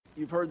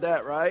You've heard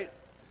that, right?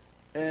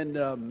 And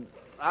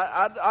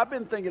I've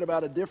been thinking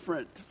about a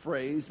different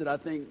phrase that I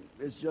think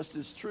is just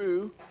as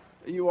true.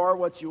 You are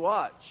what you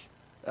watch.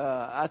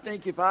 I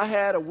think if I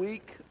had a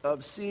week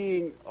of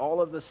seeing all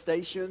of the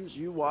stations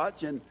you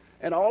watch, and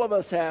all of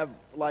us have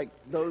like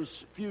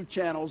those few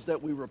channels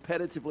that we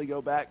repetitively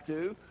go back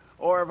to,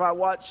 or if I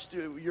watched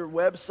your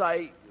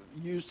website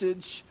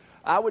usage,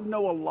 I would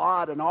know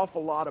an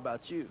awful lot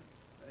about you.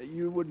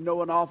 You would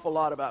know an awful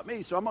lot about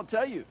me. So I'm going to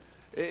tell you,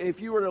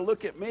 if you were to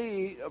look at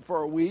me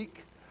for a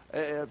week,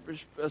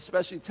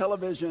 especially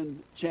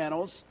television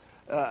channels,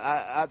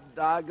 I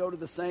go to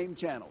the same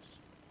channels.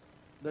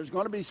 There's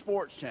going to be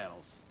sports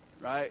channels,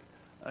 right?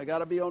 I got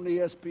to be on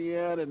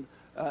ESPN and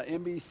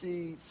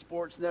NBC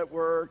Sports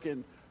Network,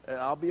 and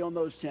I'll be on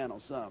those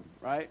channels some,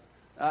 right?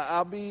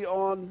 I'll be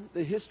on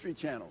the history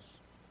channels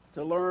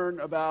to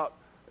learn about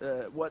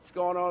what's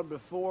gone on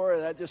before.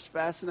 That just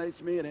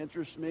fascinates me and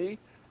interests me.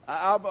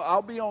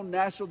 I'll be on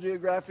National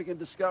Geographic and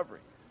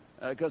Discovery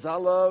because I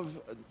love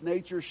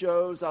nature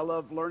shows. I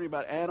love learning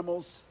about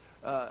animals.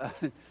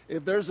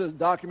 If there's a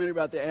documentary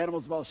about the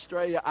animals of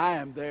Australia, I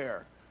am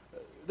there.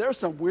 There's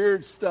some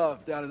weird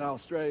stuff down in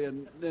Australia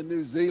and in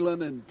New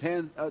Zealand and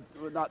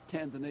not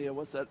Tanzania.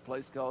 What's that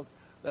place called?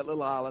 That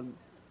little island.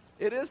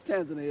 It is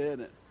Tanzania,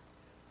 isn't it?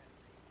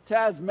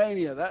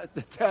 Tasmania.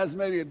 The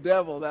Tasmanian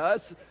devil. Now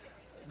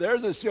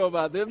there's a show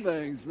about them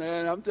things,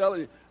 man. I'm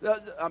telling you.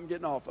 I'm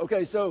getting off.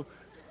 Okay, so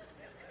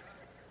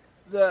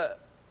the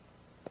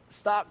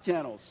stock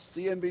channels,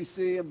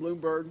 CNBC and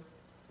Bloomberg,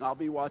 I'll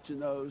be watching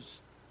those.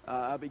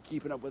 I'll be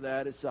keeping up with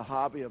that. It's a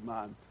hobby of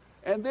mine.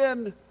 And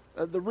then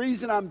the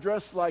reason I'm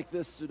dressed like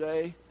this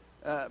today,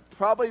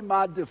 probably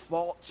my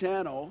default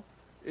channel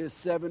is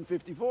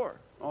 754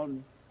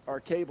 on our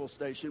cable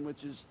station,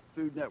 which is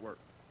Food Network.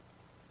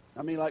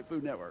 I mean, like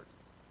Food Network.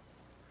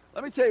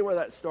 Let me tell you where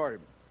that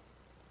started.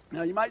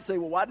 Now, you might say,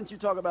 well, why didn't you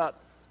talk about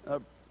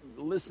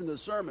listening to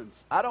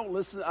sermons? I don't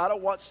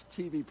watch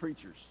TV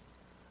preachers.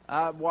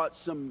 I watch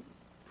some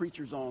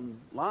preachers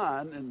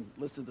online and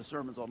listen to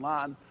sermons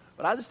online,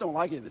 but I just don't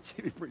like any of the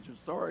TV preachers.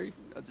 Sorry,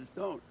 I just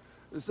don't.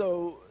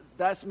 So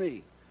that's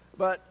me.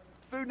 But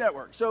Food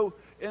Network. So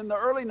in the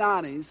early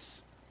 90s,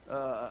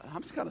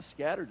 I'm just kind of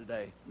scattered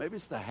today. Maybe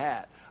it's the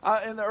hat.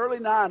 In the early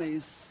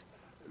 90s,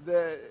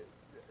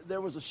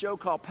 there was a show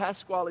called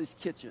Pasquale's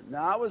Kitchen.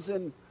 Now, I was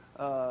in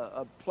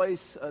a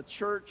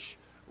church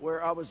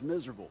where I was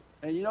miserable.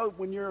 And you know,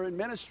 when you're in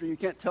ministry, you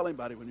can't tell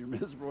anybody when you're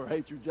miserable or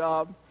hate your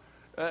job.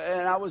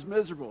 And I was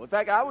miserable. In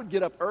fact, I would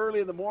get up early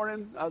in the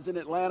morning. I was in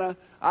Atlanta.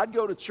 I'd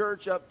go to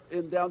church up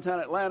in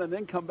downtown Atlanta and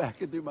then come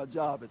back and do my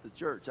job at the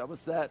church. I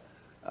was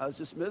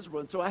just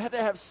miserable. And so I had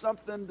to have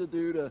something to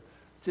do to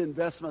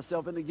invest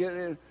myself in, to get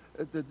in,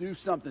 to do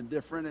something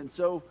different. And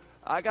so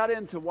I got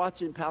into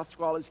watching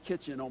Pasquale's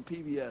Kitchen on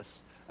PBS.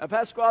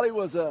 Pasquale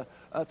was a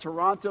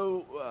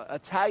Toronto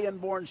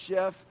Italian-born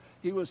chef.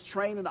 He was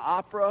trained in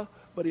opera,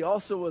 but he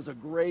also was a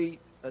great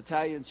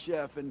Italian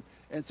chef.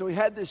 And so he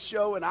had this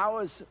show, and I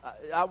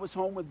was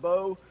home with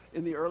Bo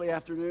in the early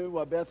afternoon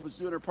while Beth was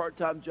doing her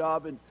part-time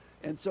job.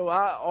 And so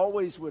I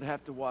always would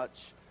have to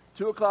watch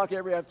 2 o'clock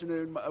every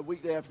afternoon, a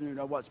weekday afternoon.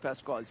 I watched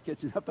Pasquale's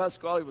Kitchen.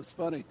 Pasquale was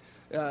funny.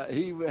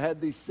 He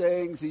had these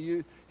sayings.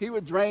 He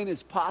would drain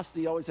his pasta.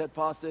 He always had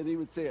pasta, and he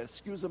would say,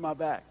 "Excuse my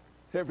back,"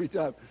 every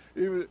time.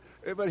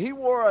 But he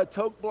wore a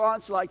toque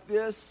blanche like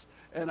this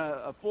and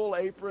a full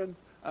apron.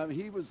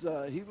 He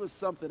was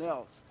something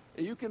else.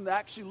 And you can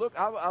actually look.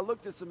 I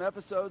looked at some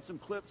episodes, some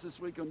clips this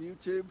week on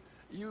YouTube.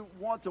 You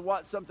want to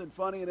watch something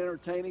funny and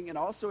entertaining and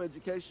also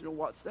educational,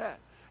 watch that.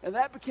 And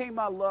that became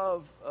my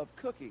love of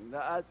cooking.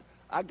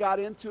 I got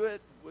into it.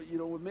 You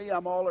know, with me,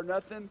 I'm all or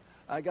nothing.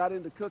 I got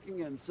into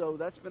cooking, and so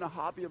that's been a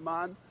hobby of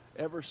mine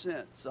ever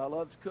since. I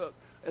love to cook.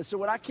 And so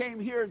when I came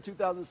here in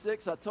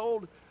 2006, I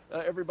told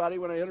everybody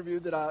when I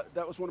interviewed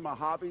that was one of my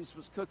hobbies,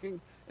 was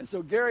cooking. And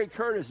so Gary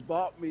Curtis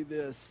bought me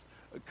this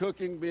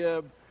cooking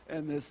bib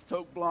and this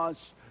toque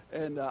blanche,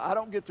 and I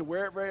don't get to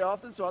wear it very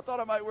often, so I thought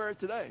I might wear it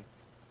today.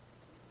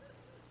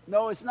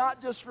 No, it's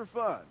not just for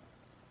fun.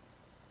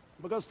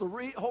 Because the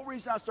whole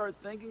reason I started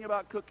thinking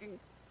about cooking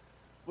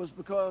was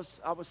because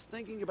I was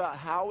thinking about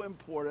how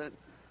important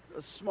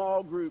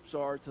small groups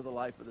are to the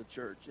life of the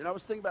church. And I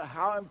was thinking about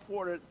how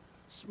important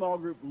small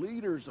group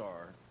leaders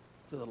are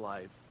to the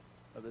life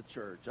of the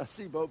church. I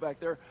see Bo back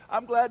there.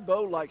 I'm glad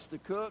Bo likes to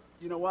cook.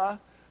 You know why?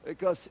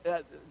 Because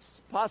at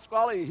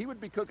Pasquale, he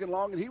would be cooking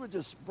long, and he would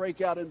just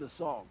break out into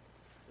song.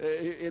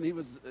 And he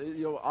was,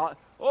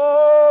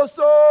 oh,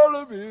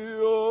 sole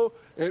mio.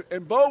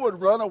 And Bo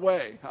would run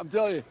away. I'm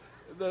telling you.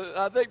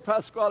 I think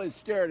Pasquale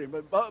scared him.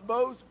 But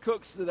Bo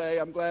cooks today.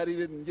 I'm glad he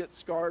didn't get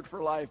scarred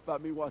for life by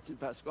me watching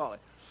Pasquale.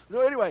 So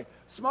anyway,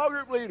 small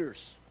group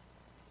leaders.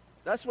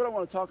 That's what I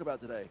want to talk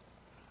about today.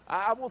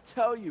 I will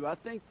tell you, I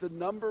think the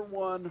number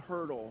one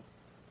hurdle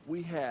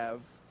we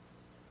have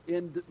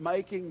in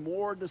making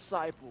more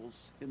disciples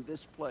in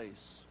this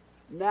place,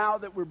 now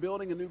that we're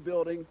building a new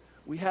building,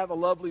 we have a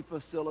lovely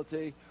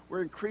facility,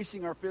 we're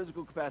increasing our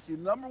physical capacity.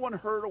 The number one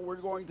hurdle we're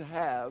going to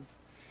have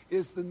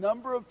is the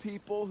number of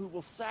people who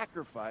will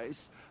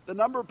sacrifice, the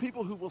number of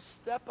people who will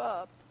step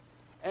up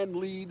and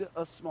lead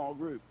a small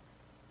group.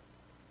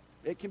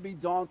 It can be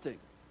daunting.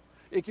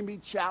 It can be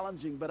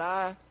challenging, but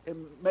I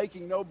am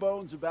making no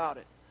bones about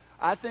it.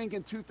 I think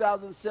in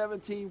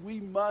 2017, we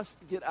must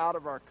get out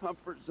of our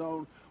comfort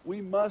zone. We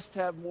must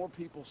have more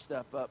people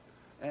step up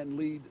and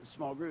lead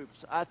small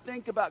groups. I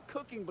think about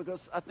cooking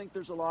because I think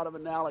there's a lot of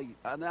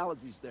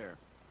analogies there.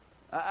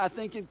 I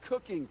think in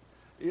cooking,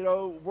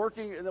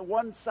 working, the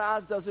one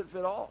size doesn't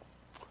fit all.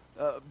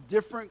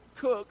 Different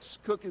cooks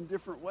cook in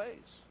different ways,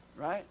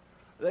 right?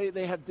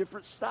 They have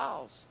different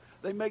styles.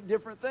 They make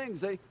different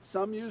things.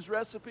 Some use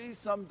recipes,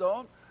 some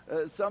don't.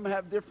 Some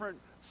have different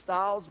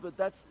styles, but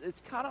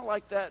it's kind of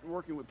like that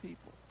working with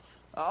people.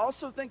 I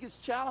also think it's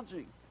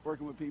challenging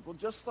working with people,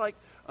 just like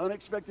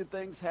unexpected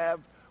things have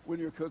when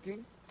you're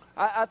cooking.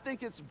 I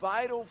think it's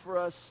vital for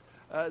us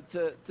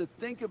to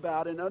think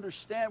about and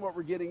understand what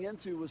we're getting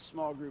into with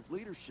small group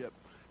leadership.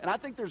 And I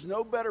think there's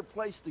no better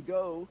place to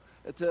go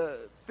to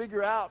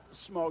figure out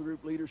small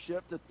group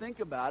leadership, to think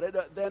about it,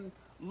 than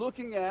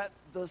looking at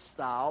the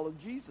style of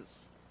Jesus,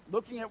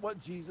 looking at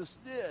what Jesus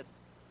did.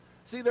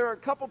 See, there are a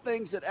couple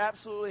things that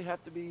absolutely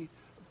have to be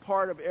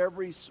part of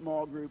every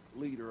small group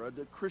leader,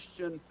 the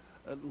Christian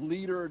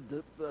leader,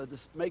 the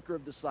maker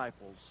of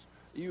disciples.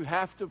 You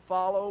have to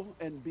follow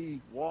and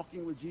be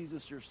walking with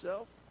Jesus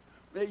yourself.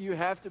 You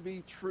have to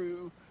be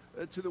true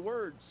to the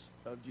words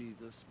of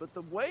Jesus. But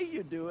the way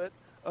you do it,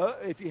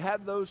 if you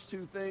have those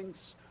two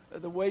things,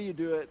 the way you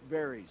do it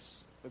varies,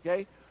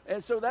 okay?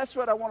 And so that's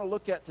what I want to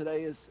look at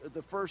today is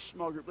the first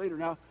small group leader.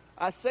 Now,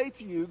 I say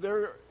to you,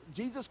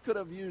 Jesus could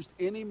have used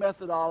any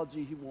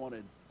methodology he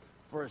wanted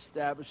for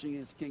establishing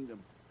his kingdom.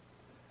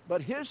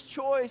 But his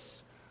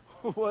choice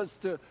was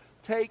to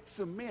take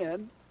some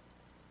men,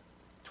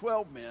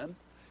 12 men.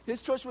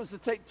 His choice was to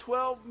take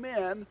 12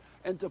 men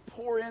and to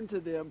pour into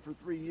them for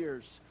 3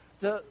 years,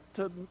 to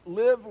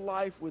live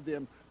life with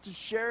them, to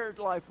share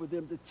life with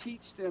them, to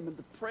teach them and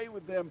to pray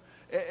with them,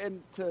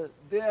 and to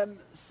then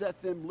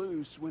set them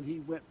loose when he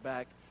went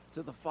back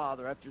to the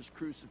Father after his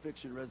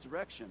crucifixion and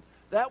resurrection.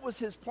 That was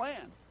his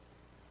plan.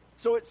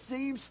 So it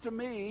seems to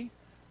me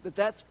that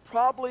that's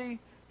probably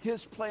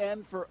his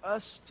plan for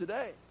us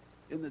today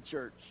in the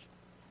church.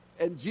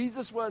 And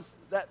Jesus was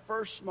that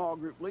first small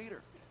group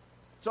leader.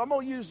 So I'm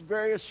going to use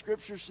various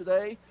scriptures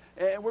today,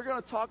 and we're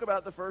going to talk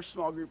about the first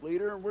small group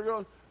leader, and we're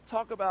going to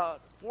talk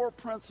about 4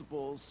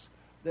 principles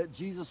that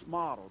Jesus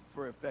modeled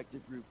for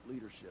effective group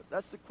leadership.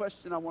 That's the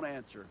question I want to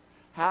answer.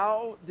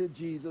 How did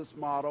Jesus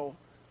model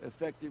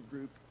effective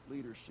group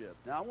leadership?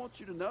 Now, I want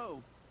you to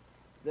know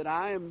that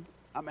I'm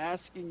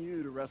asking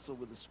you to wrestle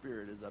with the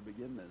Spirit as I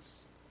begin this.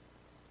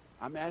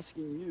 I'm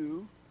asking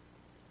you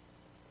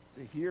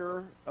to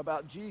hear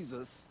about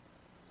Jesus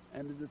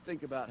and to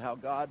think about how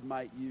God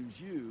might use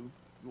you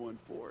going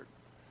forward.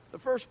 The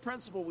first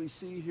principle we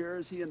see here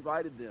is he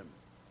invited them.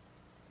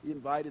 He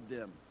invited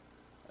them,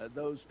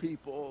 those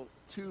people,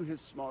 to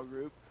his small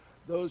group,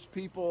 those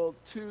people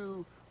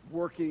to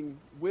working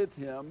with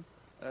him.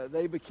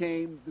 They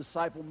became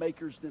disciple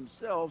makers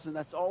themselves, and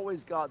that's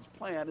always God's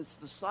plan. It's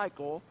the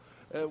cycle.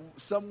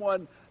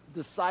 Someone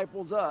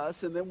disciples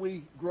us, and then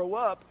we grow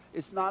up.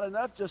 It's not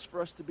enough just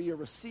for us to be a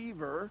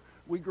receiver.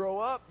 We grow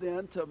up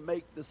then to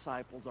make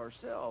disciples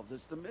ourselves.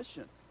 It's the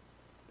mission.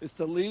 It's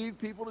to lead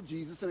people to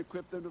Jesus and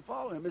equip them to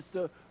follow him. It's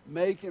to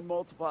make and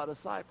multiply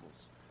disciples.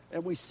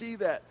 And we see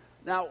that.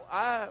 Now,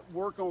 I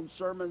work on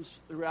sermons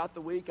throughout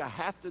the week. I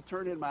have to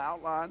turn in my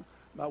outline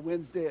by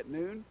Wednesday at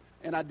noon.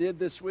 And I did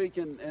this week.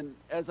 And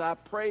as I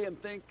pray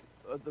and think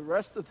of the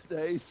rest of the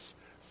days,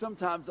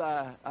 sometimes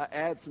I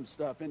add some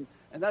stuff. And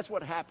that's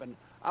what happened.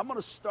 I'm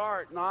going to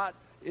start not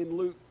in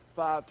Luke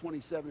 5,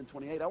 27 and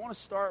 28. I want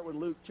to start with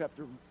Luke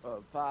chapter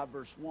 5,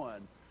 verse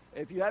 1.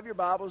 If you have your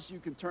Bibles, you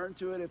can turn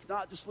to it. If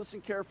not, just listen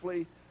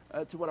carefully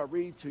to what I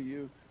read to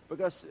you,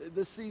 because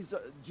this sees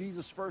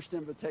Jesus' first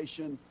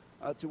invitation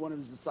to one of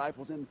his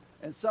disciples.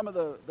 And some of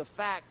the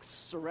facts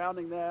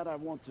surrounding that I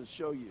want to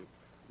show you.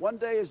 One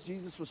day as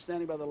Jesus was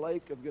standing by the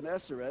lake of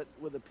Gennesaret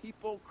with the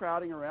people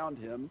crowding around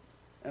him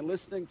and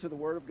listening to the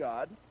word of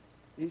God,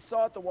 he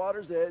saw at the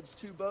water's edge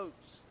 2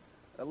 boats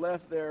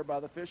left there by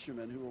the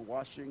fishermen who were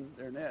washing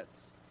their nets.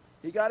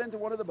 He got into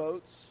one of the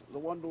boats, the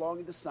one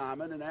belonging to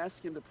Simon, and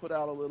asked him to put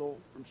out a little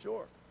from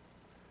shore.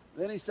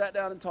 Then he sat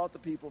down and taught the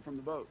people from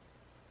the boat.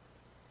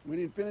 When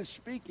he had finished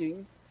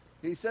speaking,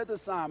 he said to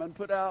Simon,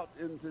 "Put out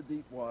into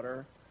deep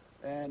water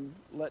and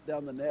let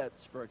down the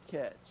nets for a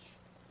catch."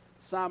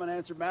 Simon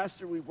answered,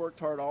 "Master, we've worked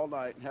hard all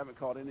night and haven't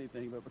caught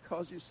anything, but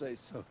because you say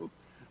so,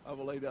 I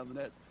will lay down the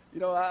net." You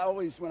know, I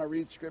always, when I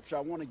read Scripture,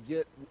 I want to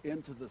get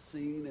into the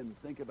scene and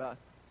think about,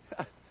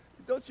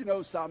 don't you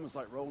know Simon's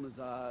like rolling his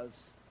eyes?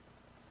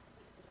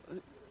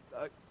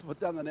 Put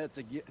down the nets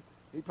again.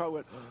 He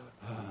probably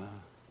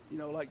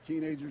went, like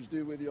teenagers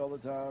do with you all the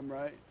time,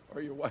 right?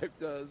 Or your wife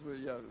does with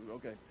you.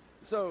 Okay.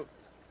 So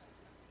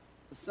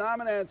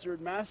Simon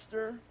answered,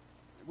 "Master,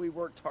 we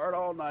worked hard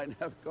all night and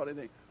haven't caught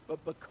anything.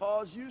 But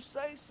because you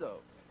say so,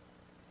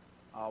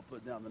 I'll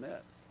put down the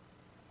nets."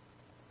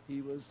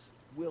 He was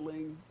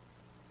willing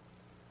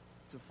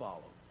to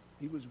follow.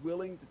 He was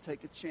willing to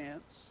take a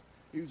chance.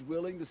 He was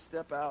willing to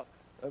step out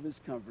of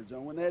his comfort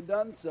zone. When they had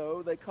done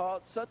so, they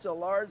caught such a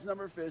large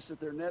number of fish that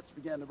their nets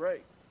began to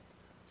break.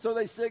 So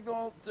they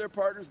signaled their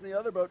partners in the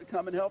other boat to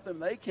come and help them.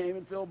 They came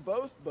and filled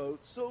both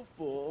boats so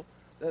full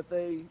that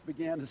they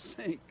began to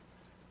sink.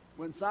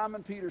 When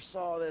Simon Peter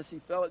saw this, he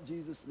fell at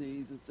Jesus'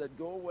 knees and said,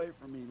 "Go away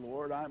from me,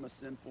 Lord, I am a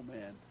sinful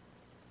man."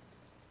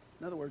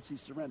 In other words, he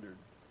surrendered.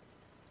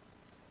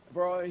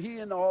 For he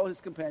and all his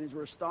companions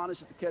were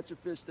astonished at the catch of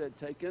fish they had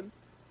taken,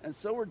 and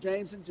so were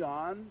James and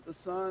John, the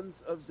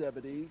sons of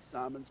Zebedee,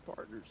 Simon's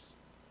partners.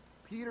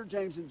 Peter,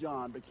 James, and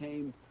John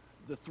became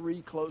the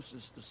three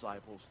closest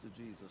disciples to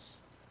Jesus,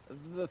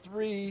 the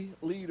three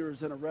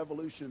leaders in a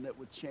revolution that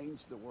would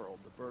change the world,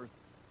 the birth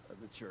of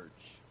the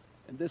church.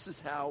 And this is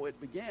how it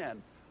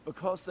began,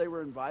 because they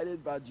were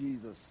invited by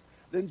Jesus.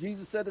 Then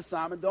Jesus said to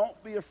Simon,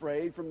 "Don't be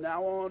afraid. From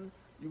now on,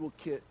 you will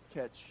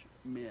catch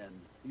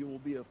men. You will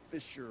be a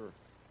fisher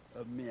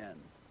of men."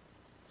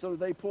 So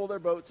they pulled their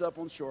boats up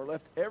on shore,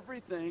 left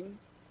everything,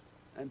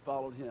 and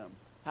followed him.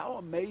 How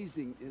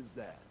amazing is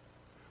that?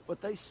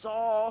 But they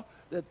saw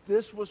that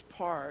this was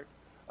part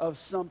of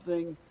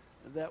something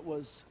that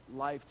was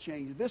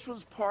life-changing. This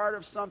was part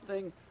of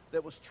something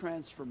that was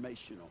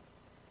transformational.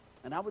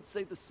 And I would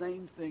say the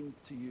same thing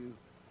to you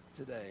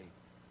today.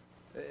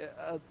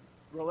 A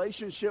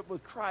relationship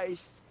with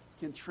Christ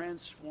can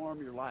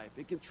transform your life.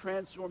 It can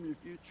transform your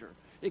future.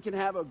 It can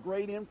have a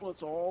great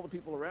influence on all the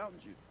people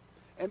around you.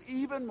 And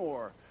even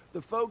more,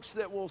 the folks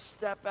that will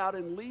step out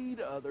and lead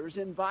others,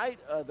 invite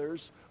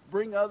others,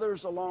 bring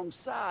others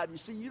alongside. You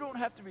see, you don't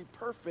have to be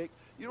perfect.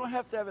 You don't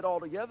have to have it all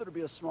together to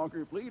be a small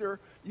group leader.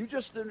 You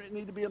just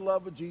need to be in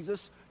love with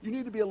Jesus. You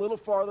need to be a little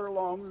farther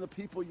along than the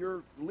people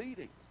you're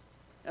leading.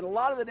 And a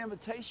lot of that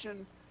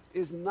invitation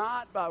is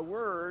not by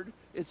word,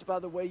 it's by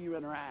the way you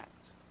interact,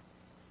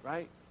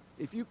 right?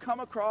 If you come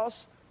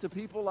across to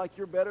people like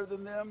you're better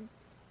than them,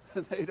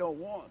 they don't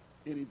want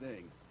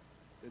anything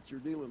that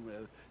you're dealing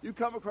with. You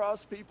come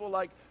across people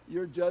like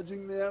you're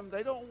judging them,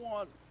 they don't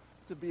want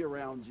to be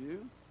around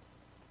you.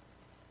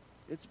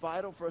 It's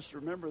vital for us to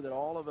remember that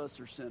all of us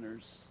are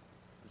sinners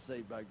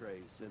saved by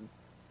grace. And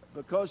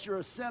because you're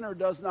a sinner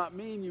does not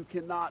mean you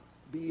cannot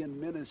be in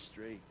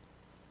ministry.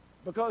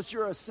 Because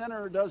you're a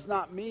sinner does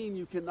not mean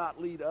you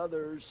cannot lead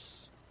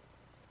others.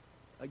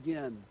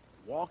 Again,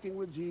 walking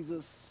with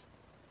Jesus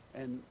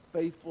and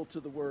faithful to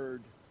the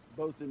word,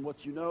 both in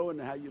what you know and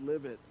how you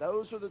live it.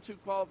 Those are the two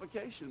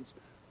qualifications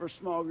for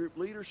small group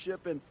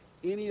leadership, and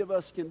any of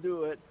us can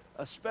do it,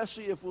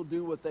 especially if we'll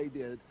do what they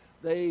did.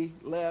 They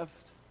left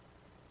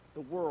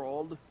the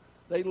world,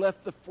 they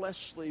left the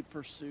fleshly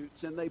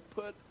pursuits, and they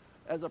put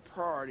as a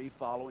priority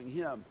following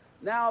him.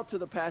 Now to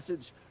the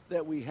passage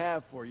that we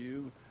have for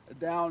you,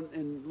 down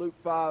in Luke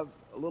 5,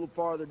 a little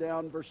farther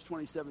down, verse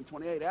 27,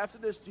 28. After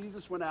this,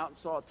 Jesus went out and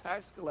saw a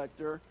tax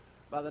collector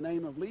by the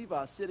name of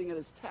Levi sitting at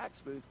his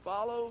tax booth.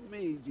 "Follow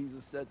me,"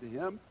 Jesus said to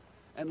him.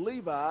 And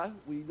Levi,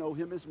 we know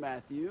him as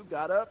Matthew,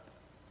 got up,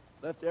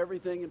 left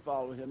everything, and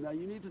followed him. Now,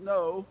 you need to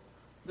know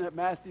that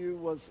Matthew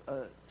was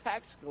a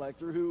tax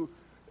collector who,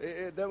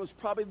 that was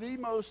probably the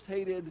most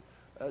hated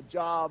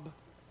job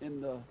in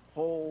the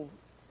whole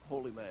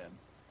Holy Land.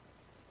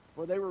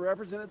 For they were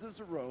representatives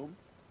of Rome.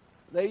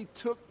 They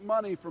took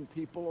money from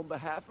people on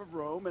behalf of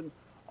Rome, and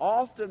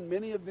often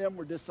many of them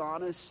were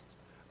dishonest.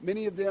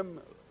 Many of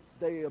them,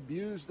 they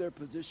abused their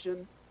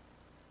position.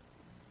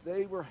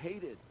 They were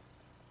hated.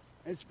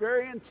 And it's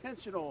very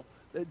intentional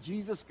that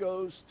Jesus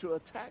goes to a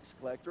tax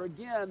collector.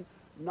 Again,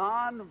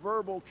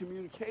 nonverbal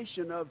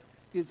communication of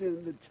his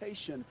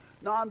invitation.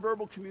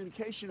 Nonverbal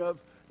communication of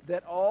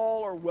that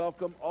all are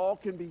welcome, all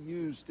can be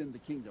used in the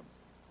kingdom.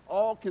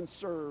 All can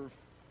serve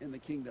in the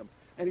kingdom.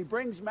 And he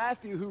brings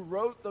Matthew, who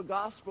wrote the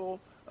Gospel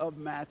of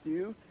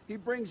Matthew, he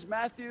brings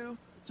Matthew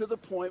to the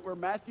point where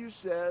Matthew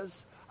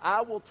says,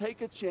 "I will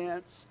take a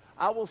chance.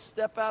 I will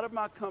step out of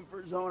my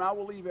comfort zone. I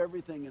will leave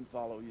everything and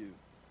follow you.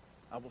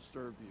 I will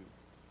serve you.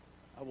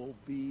 I will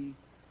be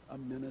a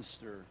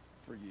minister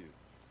for you."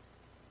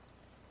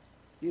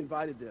 He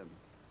invited them,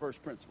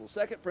 first principle.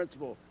 Second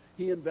principle,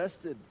 he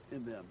invested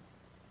in them.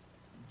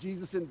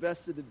 Jesus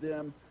invested in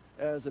them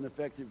as an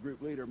effective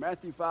group leader.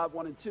 Matthew 5,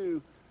 1 and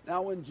 2.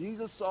 Now when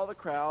Jesus saw the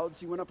crowds,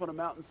 he went up on a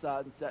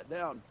mountainside and sat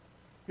down.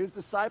 His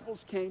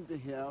disciples came to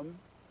him,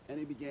 and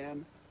he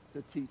began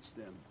to teach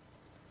them.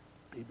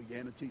 He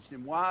began to teach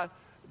them. Why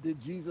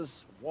did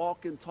Jesus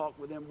walk and talk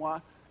with them?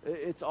 Why?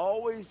 It's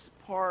always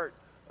part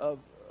of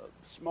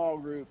small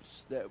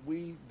groups that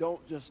we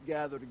don't just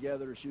gather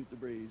together to shoot the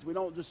breeze. We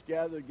don't just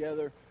gather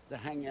together to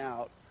hang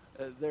out.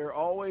 They're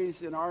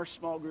always, in our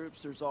small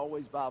groups, there's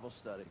always Bible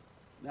study.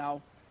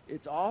 Now,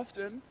 it's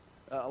often,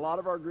 a lot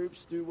of our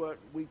groups do what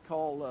we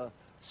call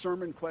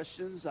sermon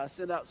questions. I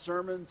send out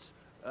sermons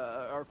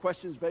or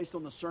questions based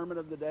on the sermon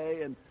of the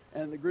day,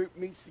 and the group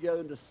meets together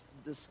and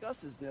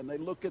discusses them. They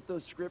look at the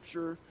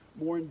scripture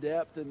more in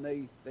depth, and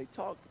they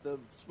talk. The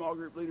small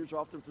group leaders are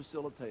often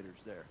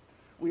facilitators there.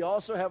 We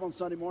also have on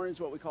Sunday mornings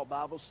what we call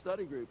Bible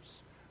study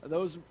groups.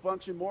 Those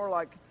function more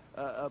like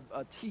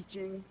a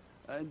teaching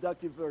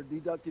inductive or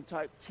deductive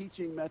type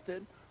teaching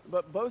method.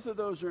 But both of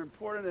those are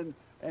important,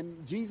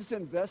 and Jesus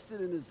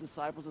invested in his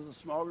disciples as a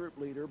small group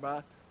leader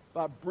by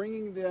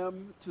bringing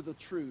them to the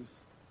truth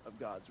of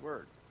God's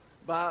word,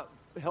 by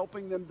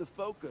helping them to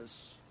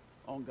focus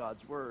on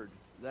God's word.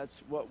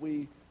 That's what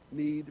we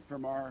need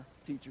from our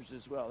teachers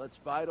as well. That's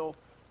vital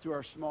to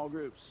our small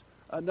groups.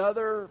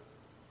 Another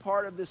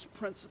part of this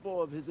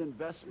principle of his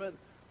investment,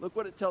 look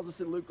what it tells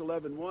us in Luke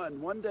 11:1.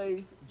 One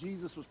day,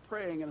 Jesus was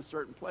praying in a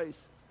certain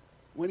place.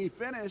 When he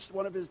finished,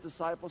 one of his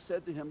disciples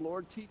said to him,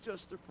 "Lord, teach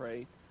us to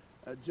pray,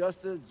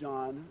 just as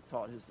John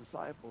taught his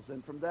disciples."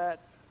 And from that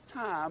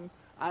time,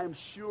 I am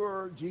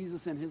sure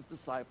Jesus and his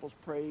disciples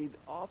prayed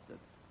often.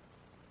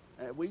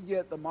 We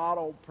get the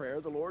model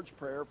prayer, the Lord's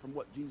Prayer, from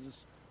what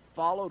Jesus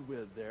followed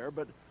with there.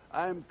 But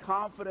I am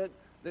confident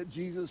that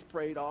Jesus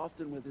prayed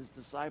often with his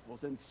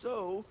disciples. And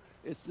so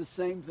it's the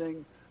same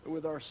thing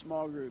with our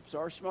small groups.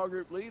 Our small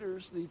group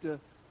leaders need to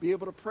be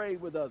able to pray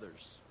with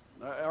others.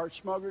 Our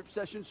small group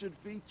sessions should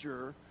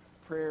feature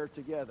prayer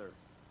together.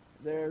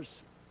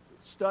 There's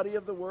study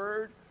of the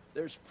Word,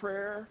 there's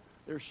prayer,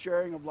 there's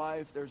sharing of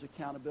life, there's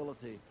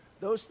accountability.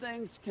 Those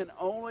things can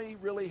only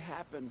really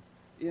happen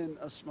in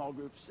a small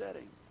group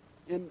setting.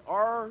 In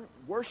our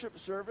worship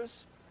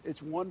service,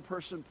 it's one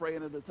person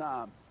praying at a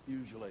time,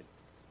 usually.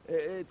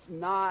 It's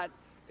not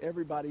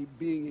everybody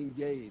being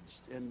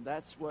engaged, and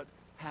that's what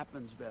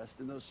happens best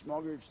in those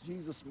small groups.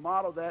 Jesus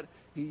modeled that.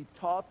 He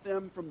taught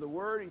them from the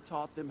Word. He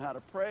taught them how to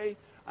pray.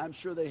 I'm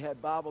sure they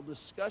had Bible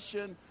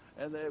discussion,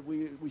 and that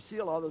we see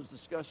a lot of those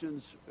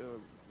discussions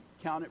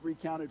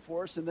recounted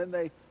for us, and then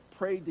they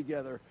prayed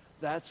together.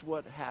 That's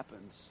what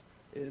happens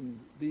in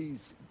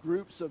these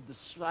groups of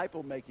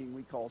disciple making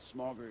we call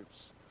small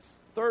groups.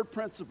 Third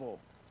principle,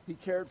 he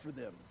cared for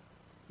them.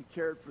 He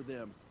cared for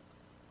them.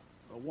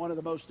 One of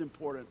the most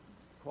important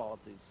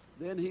qualities.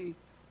 Then he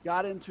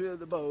got into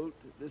the boat.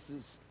 This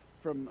is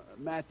from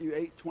Matthew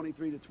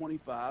 8:23 to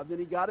 25. Then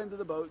he got into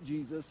the boat,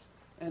 Jesus,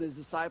 and his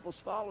disciples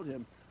followed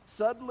him.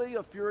 Suddenly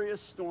a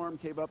furious storm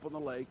came up on the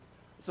lake,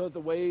 so that the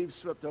waves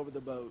swept over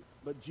the boat.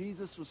 But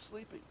Jesus was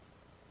sleeping.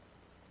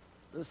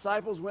 The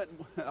disciples went,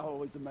 I'm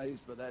always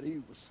amazed by that.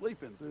 He was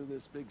sleeping through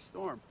this big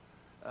storm.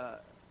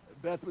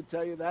 Beth would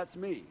tell you, that's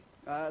me.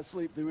 I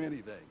sleep through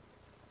anything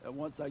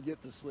once I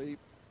get to sleep,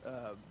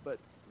 but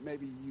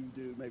maybe you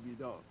do, maybe you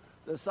don't.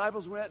 The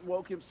disciples went and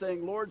woke him,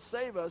 saying, "Lord,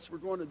 save us, we're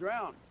going to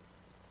drown."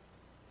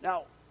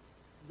 Now,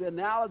 the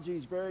analogy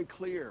is very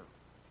clear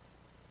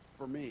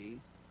for me.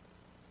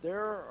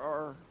 There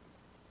are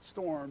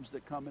storms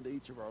that come into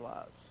each of our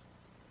lives.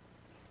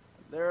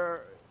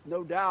 There,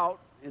 no doubt,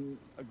 in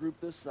a group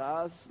this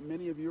size,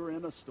 many of you are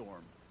in a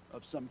storm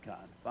of some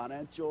kind,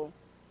 financial,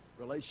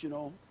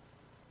 relational.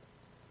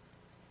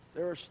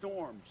 There are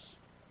storms.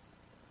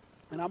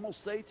 And I'm going to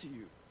say to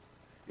you,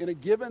 in a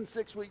given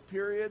 6-week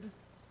period,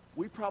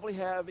 we probably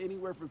have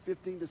anywhere from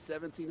 1,500 to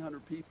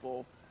 1,700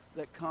 people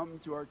that come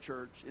to our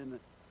church in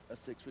a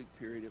 6-week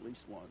period at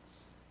least once.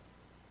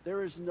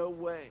 There is no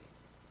way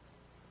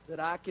that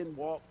I can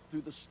walk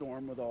through the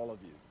storm with all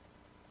of you,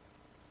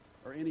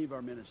 or any of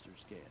our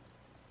ministers can.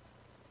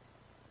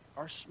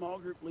 Our small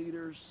group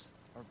leaders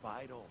are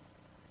vital.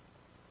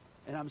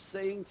 And I'm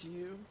saying to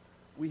you,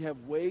 we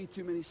have way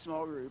too many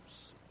small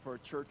groups for a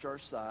church our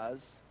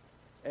size,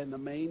 and the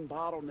main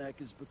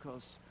bottleneck is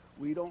because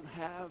we don't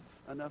have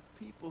enough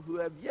people who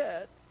have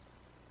yet,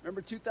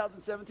 remember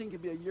 2017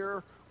 could be a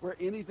year where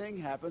anything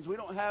happens. We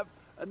don't have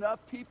enough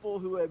people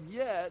who have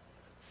yet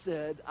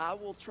said, I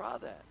will try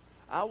that.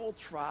 I will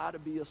try to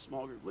be a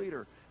small group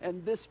leader.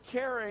 And this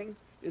caring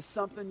is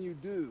something you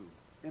do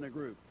in a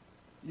group.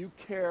 You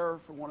care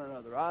for one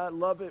another. I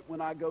love it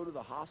when I go to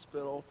the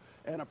hospital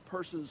and a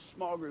person's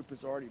small group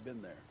has already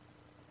been there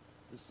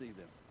to see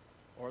them,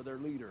 or their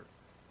leader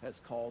has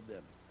called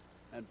them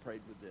and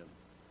prayed with them.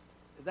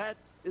 That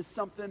is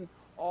something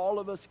all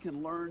of us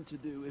can learn to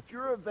do. If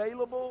you're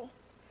available,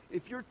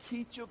 if you're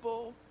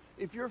teachable,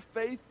 if you're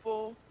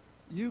faithful,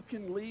 you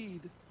can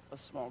lead a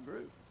small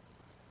group.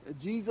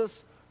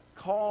 Jesus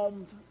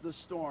calmed the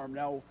storm.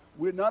 Now,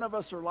 none of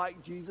us are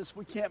like Jesus.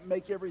 We can't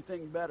make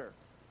everything better.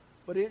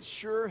 But it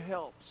sure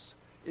helps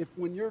if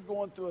when you're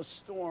going through a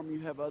storm,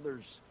 you have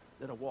others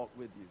that will walk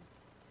with you.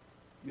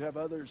 You have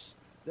others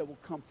that will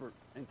comfort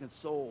and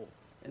console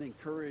and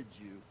encourage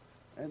you.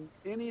 And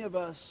any of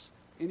us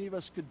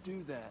could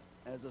do that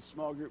as a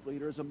small group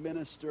leader, as a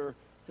minister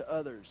to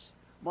others.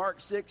 Mark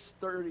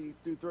 6:30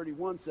 through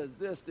 31 says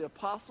this: the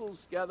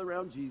apostles gathered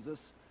around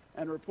Jesus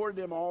and reported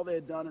to him all they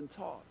had done and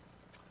taught.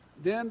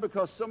 Then,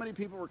 because so many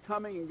people were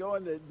coming and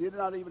going that did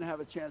not even have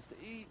a chance to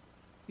eat,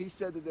 he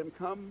said to them,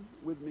 "Come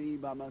with me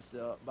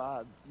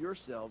by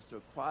yourselves to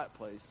a quiet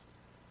place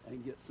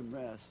and get some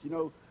rest." You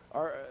know,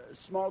 our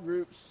small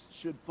groups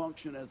should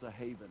function as a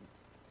haven.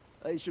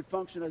 They should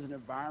function as an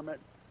environment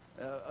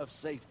of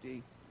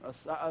safety,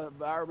 an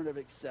environment of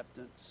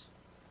acceptance.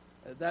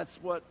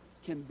 That's what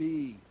can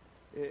be.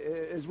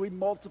 As we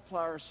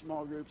multiply our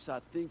small groups, I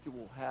think it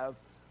will have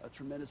a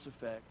tremendous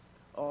effect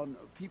on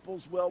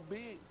people's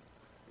well-being.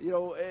 You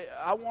know,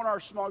 I want our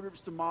small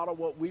groups to model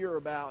what we are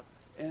about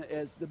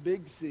as the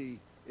big C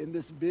in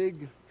this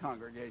big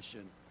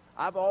congregation.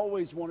 I've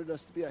always wanted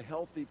us to be a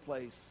healthy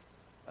place,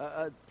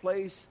 a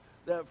place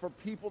that for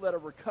people that are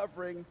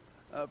recovering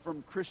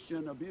from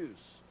Christian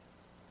abuse.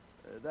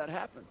 That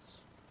happens.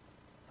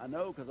 I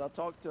know, because I've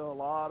talked to a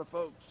lot of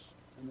folks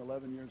in the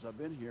 11 years I've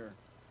been here,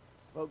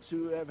 folks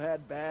who have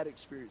had bad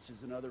experiences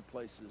in other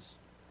places,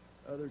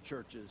 other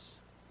churches,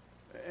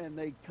 and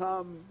they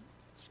come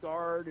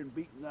scarred and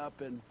beaten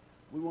up, and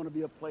we want to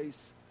be a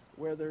place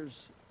where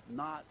there's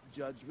not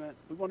judgment.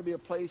 We want to be a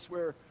place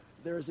where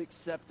there's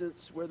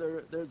acceptance, where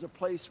there's a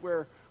place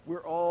where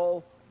we're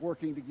all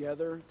working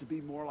together to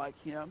be more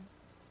like him.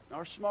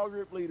 Our small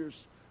group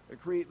leaders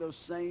create those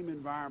same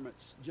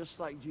environments, just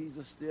like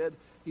Jesus did.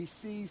 He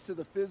sees to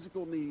the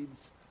physical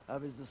needs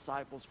of his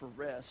disciples for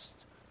rest,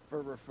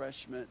 for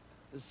refreshment.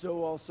 And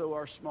so also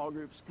our small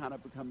groups kind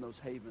of become those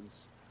havens,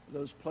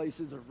 those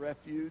places of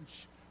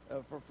refuge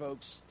for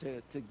folks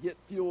to get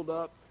fueled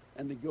up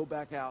and to go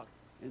back out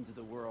into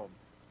the world.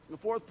 The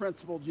fourth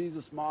principle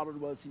Jesus modeled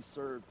was he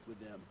served with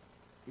them.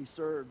 He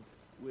served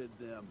with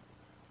them.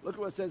 Look at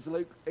what it says in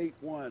Luke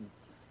 8:1.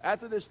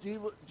 After this,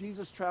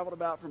 Jesus traveled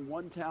about from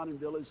one town and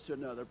village to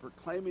another,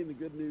 proclaiming the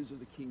good news of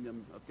the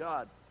kingdom of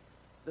God.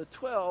 The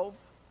 12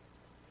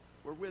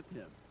 were with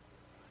him.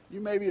 You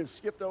maybe have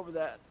skipped over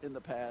that in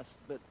the past,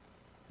 but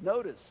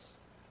notice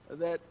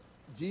that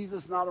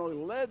Jesus not only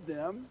led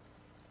them,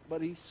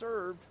 but he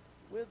served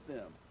with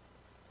them.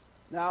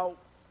 Now,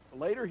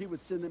 later he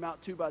would send them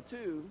out two by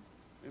two.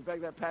 In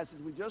fact, that passage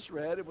we just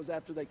read, it was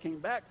after they came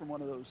back from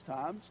one of those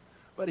times.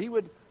 But he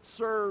would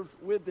serve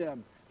with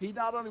them. He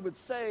not only would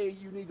say,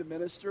 you need to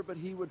minister, but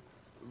he would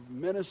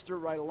minister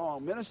right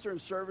along. Minister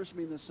and service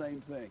mean the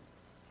same thing.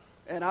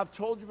 And I've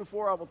told you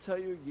before, I will tell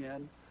you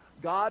again,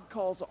 God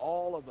calls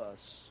all of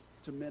us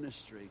to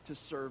ministry, to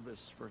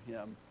service for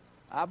him.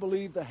 I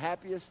believe the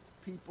happiest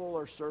people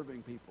are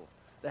serving people.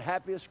 The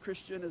happiest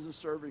Christian is a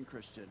serving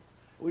Christian.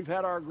 We've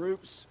had our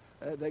groups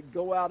that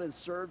go out and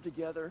serve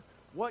together.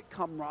 What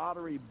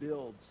camaraderie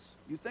builds.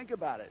 You think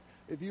about it.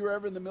 If you were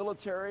ever in the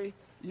military,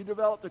 you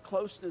developed a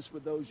closeness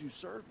with those you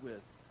served with.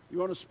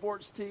 You're on a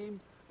sports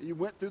team, you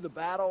went through the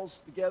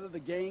battles together, the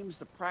games,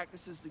 the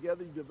practices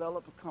together, you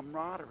develop a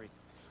camaraderie.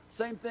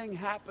 Same thing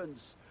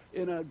happens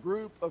in a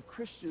group of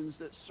Christians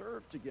that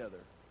serve together,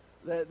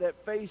 that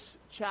face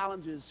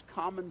challenges,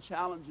 common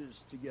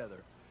challenges together.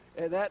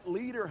 And that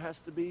leader has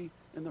to be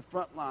in the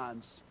front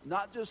lines,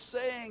 not just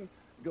saying,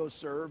 go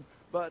serve,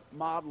 but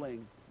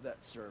modeling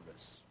that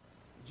service.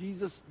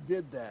 Jesus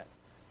did that.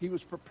 He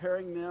was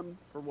preparing them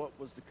for what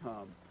was to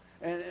come.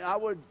 And I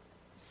would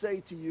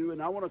say to you,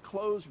 and I want to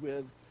close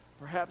with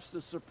perhaps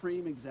the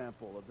supreme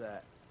example of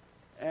that.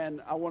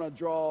 And I want to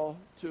draw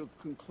to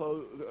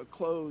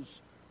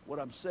close what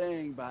I'm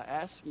saying by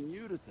asking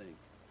you to think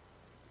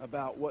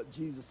about what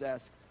Jesus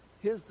asked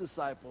his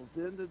disciples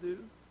then to do,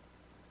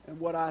 and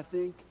what I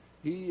think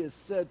he has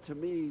said to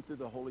me through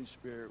the Holy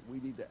Spirit we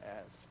need to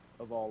ask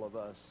of all of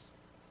us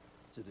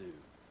to do.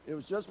 It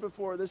was just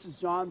before, this is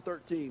John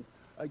 13.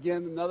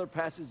 Again, another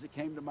passage that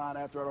came to mind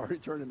after I'd already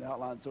turned in the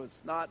outline, so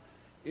it's not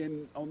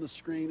on the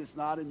screen, it's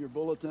not in your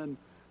bulletin,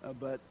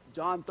 but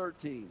John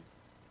 13.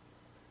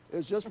 It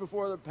was just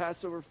before the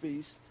Passover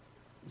feast.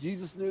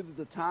 Jesus knew that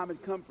the time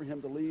had come for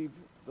him to leave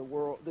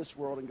this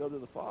world and go to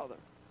the Father.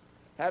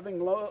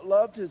 Having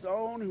loved his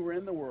own who were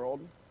in the world,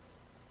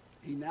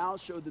 he now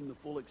showed them the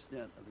full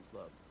extent of his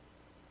love.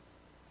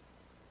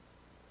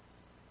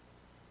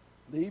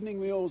 The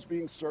evening meal was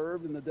being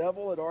served, and the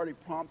devil had already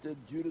prompted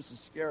Judas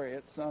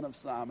Iscariot, son of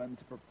Simon,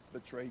 to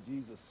betray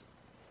Jesus.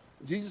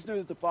 Jesus knew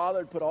that the Father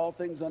had put all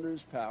things under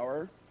his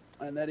power,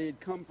 and that he had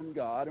come from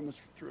God and was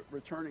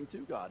returning to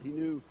God. He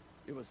knew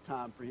it was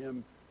time for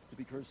him to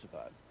be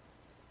crucified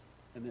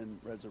and then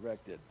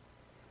resurrected.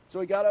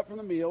 So he got up from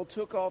the meal,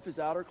 took off his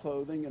outer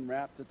clothing, and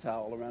wrapped a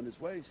towel around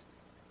his waist.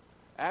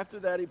 After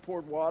that, he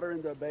poured water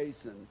into a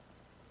basin,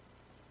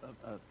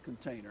 a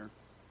container,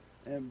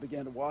 and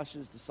began to wash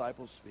his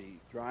disciples' feet,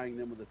 drying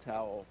them with a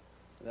towel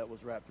that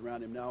was wrapped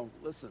around him. Now,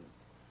 listen,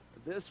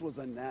 this was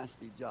a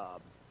nasty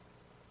job.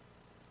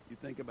 You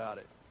think about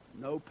it.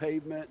 No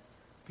pavement,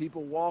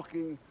 people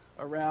walking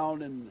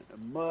around in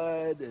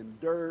mud and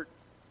dirt,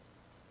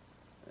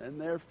 and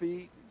their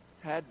feet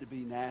had to be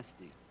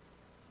nasty.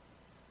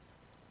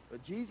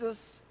 But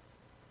Jesus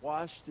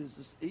washed his,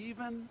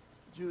 even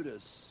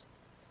Judas,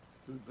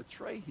 who would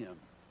betray him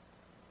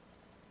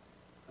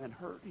and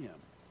hurt him.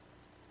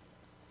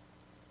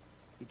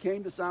 He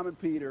came to Simon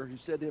Peter, who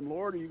said to him,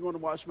 Lord, are you going to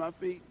wash my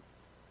feet?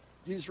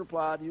 Jesus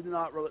replied, you do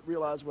not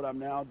realize what I'm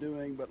now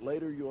doing, but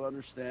later you'll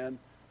understand.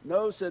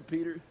 No, said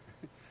Peter.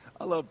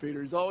 I love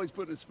Peter. He's always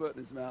putting his foot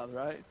in his mouth,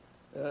 right?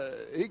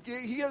 He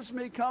gives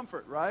me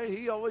comfort, right?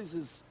 He always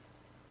is,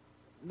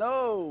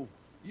 no,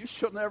 you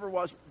shall never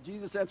wash.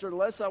 Jesus answered,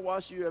 unless I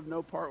wash you, you have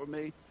no part with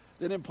me.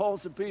 Then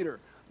impulsive Peter.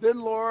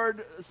 Then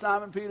Lord,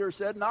 Simon Peter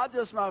said, not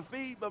just my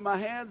feet, but my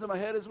hands and my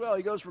head as well.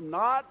 He goes from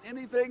not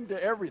anything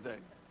to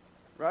everything,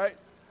 right?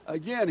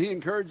 Again, he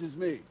encourages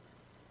me.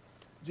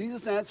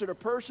 Jesus answered, a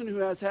person who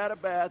has had a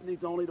bath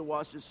needs only to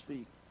wash his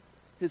feet.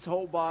 his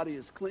whole body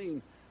is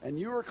clean. And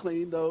you are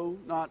clean, though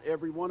not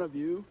every one of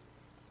you,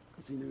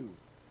 because he knew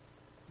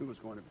who was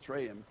going to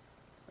betray him.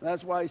 And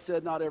that's why he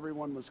said not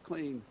everyone was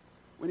clean.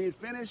 When he had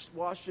finished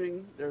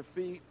washing their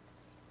feet,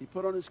 he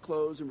put on his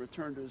clothes and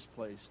returned to his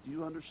place. Do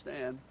you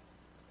understand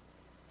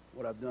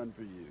what I've done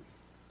for you?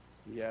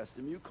 He asked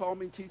him, you call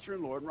me teacher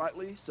and Lord, and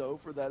rightly so,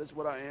 for that is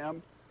what I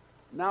am.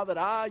 Now that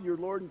I, your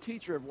Lord and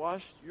teacher, have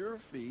washed your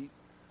feet,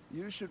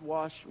 you should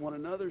wash one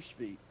another's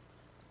feet.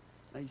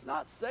 Now, he's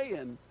not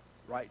saying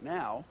right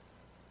now,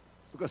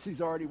 because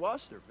he's already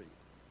washed their feet.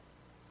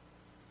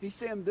 He's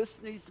saying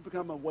this needs to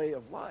become a way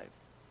of life,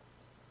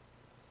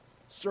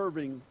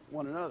 serving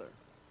one another.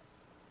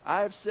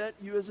 I have set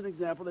you as an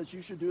example that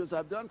you should do as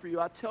I've done for you.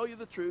 I tell you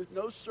the truth,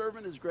 no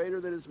servant is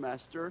greater than his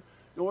master,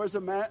 nor is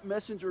a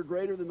messenger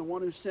greater than the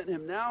one who sent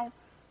him. Now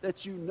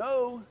that you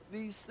know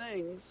these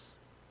things,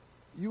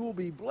 you will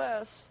be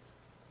blessed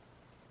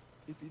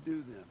if you do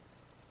them.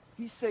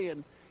 He's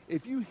saying,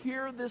 if you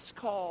hear this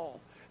call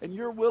and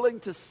you're willing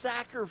to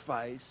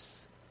sacrifice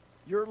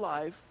your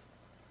life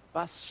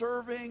by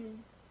serving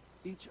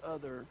each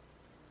other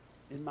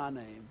in my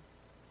name,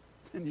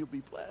 then you'll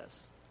be blessed.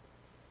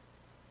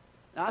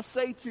 Now, I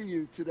say to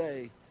you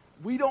today,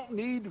 we don't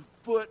need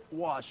foot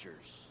washers.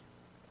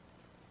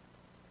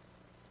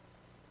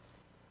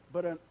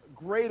 But a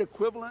great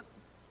equivalent,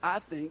 I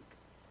think,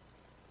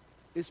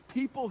 is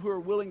people who are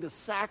willing to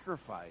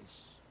sacrifice,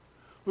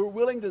 who are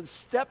willing to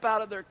step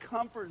out of their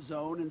comfort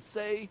zone and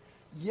say,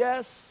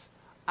 yes,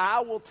 I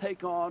will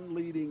take on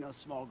leading a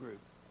small group.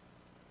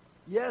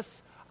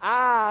 Yes,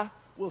 I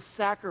will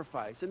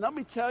sacrifice. And let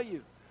me tell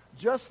you,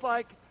 just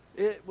like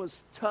it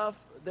was tough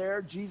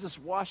there, Jesus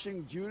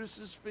washing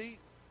Judas's feet,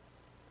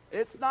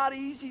 it's not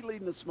easy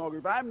leading a small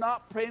group. I'm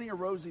not painting a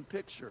rosy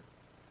picture.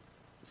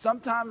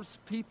 Sometimes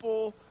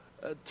people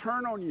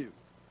turn on you.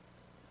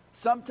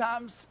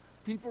 Sometimes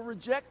people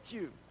reject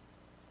you.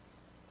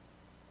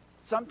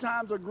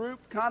 Sometimes a group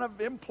kind of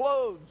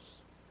implodes.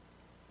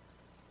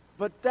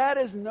 But that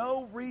is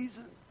no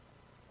reason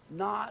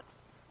not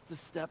to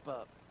step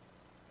up.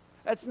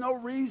 That's no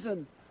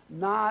reason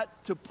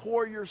not to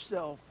pour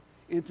yourself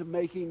into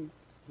making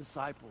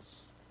disciples.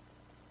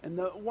 And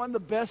one of the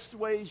best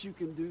ways you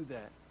can do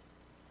that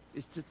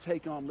is to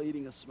take on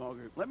leading a small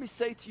group. Let me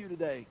say to you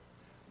today,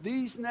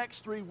 these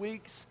next 3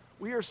 weeks,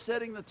 we are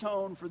setting the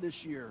tone for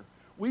this year.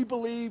 We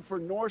believe for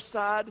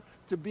Northside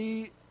to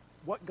be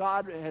what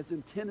God has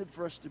intended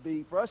for us to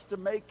be, for us to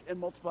make and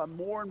multiply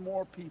more and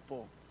more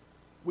people.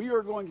 We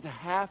are going to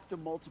have to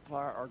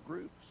multiply our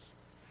groups.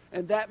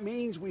 And that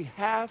means we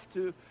have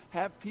to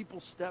have people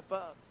step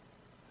up.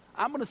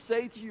 I'm going to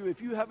say to you,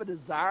 if you have a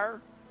desire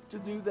to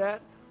do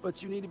that,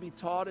 but you need to be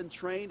taught and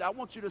trained, I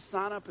want you to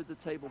sign up at the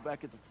table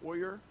back at the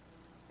foyer.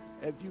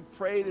 If you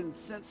prayed and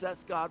sense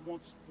that's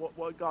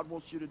what God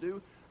wants you to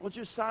do, I want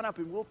you to sign up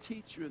and we'll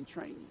teach you and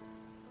train you.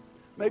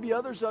 Maybe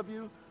others of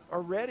you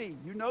are ready.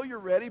 You know you're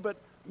ready, but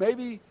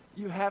maybe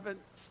you haven't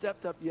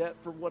stepped up yet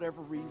for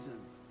whatever reason.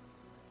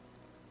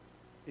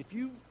 If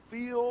you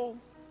feel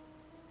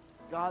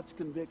God's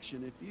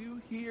conviction, if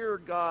you hear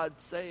God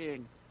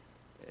saying,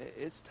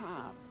 it's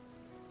time,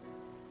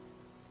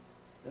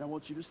 then I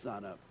want you to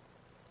sign up.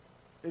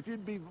 If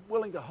you'd be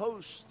willing to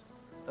host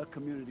a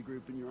community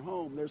group in your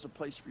home, there's a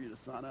place for you to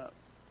sign up.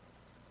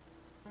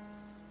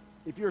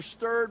 If you're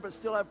stirred but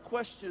still have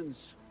questions,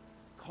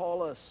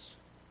 call us.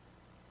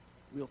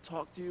 We'll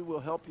talk to you. We'll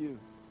help you.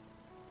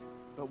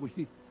 But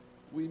we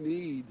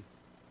need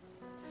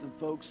some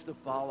folks to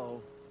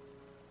follow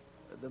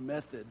the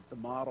method, the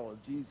model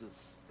of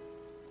Jesus.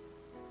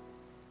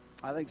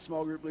 I think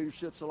small group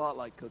leadership's a lot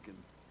like cooking.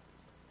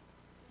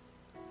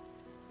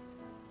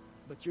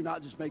 But you're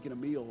not just making a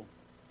meal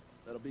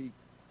that'll be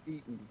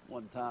eaten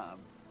one time.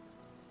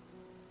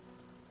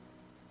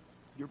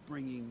 You're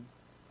bringing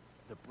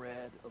the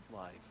bread of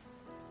life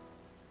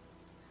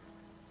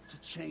to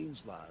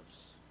change lives.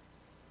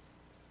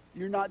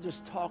 You're not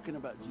just talking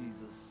about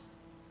Jesus.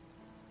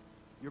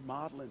 You're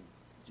modeling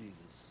Jesus.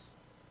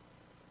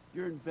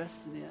 You're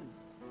investing in.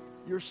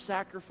 You're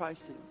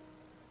sacrificing.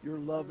 You're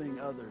loving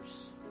others.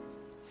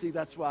 See,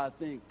 that's why I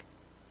think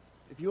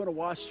if you want to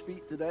wash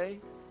feet today,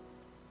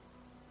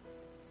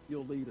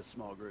 you'll lead a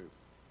small group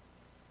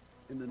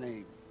in the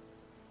name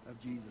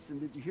of Jesus. And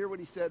did you hear what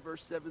he said,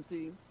 verse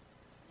 17?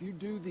 If you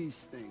do these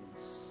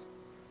things,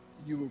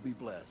 you will be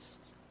blessed.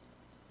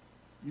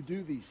 You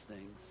do these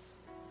things,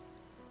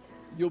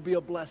 you'll be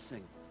a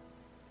blessing.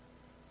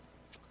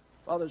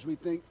 Fathers, we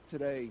think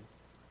today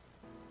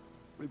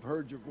we've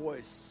heard your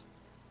voice.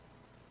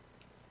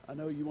 I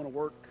know you want to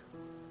work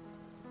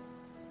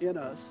in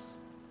us,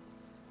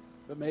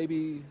 but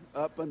maybe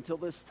up until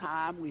this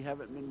time we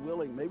haven't been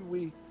willing. Maybe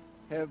we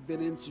have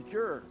been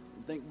insecure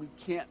and think we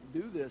can't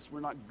do this. We're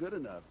not good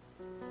enough.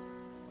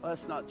 Well,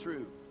 that's not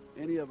true.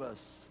 Any of us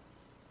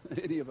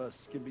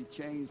can be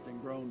changed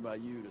and grown by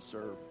you to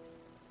serve.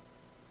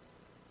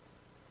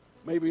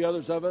 Maybe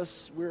others of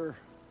us,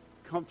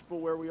 comfortable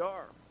where we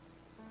are.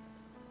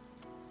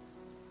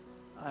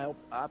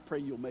 I pray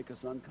you'll make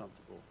us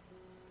uncomfortable.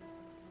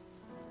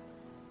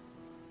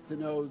 to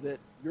know that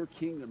your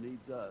kingdom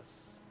needs us.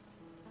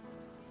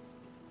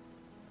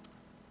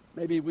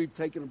 Maybe we've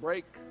taken a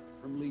break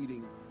from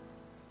leading.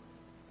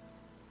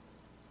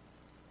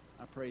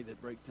 I pray that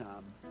break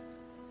time,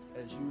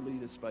 as you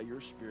lead us by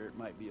your Spirit,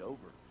 might be over.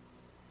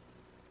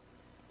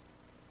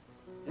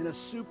 In a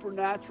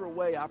supernatural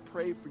way, I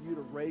pray for you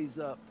to raise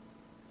up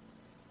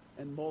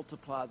and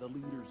multiply the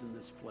leaders in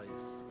this place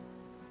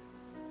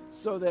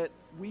so that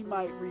we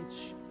might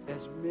reach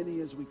as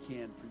many as we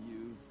can for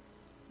you.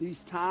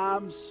 These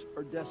times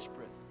are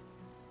desperate.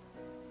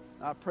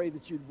 I pray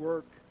that you'd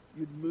work,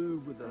 you'd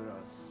move within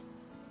us,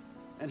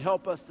 and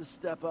help us to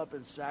step up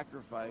and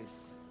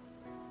sacrifice.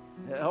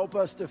 Help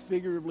us to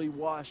figuratively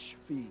wash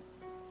feet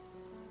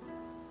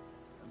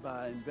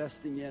by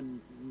investing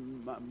in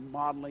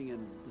modeling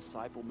and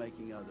disciple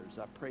making others.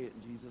 I pray it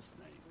in Jesus'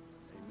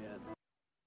 name. Amen.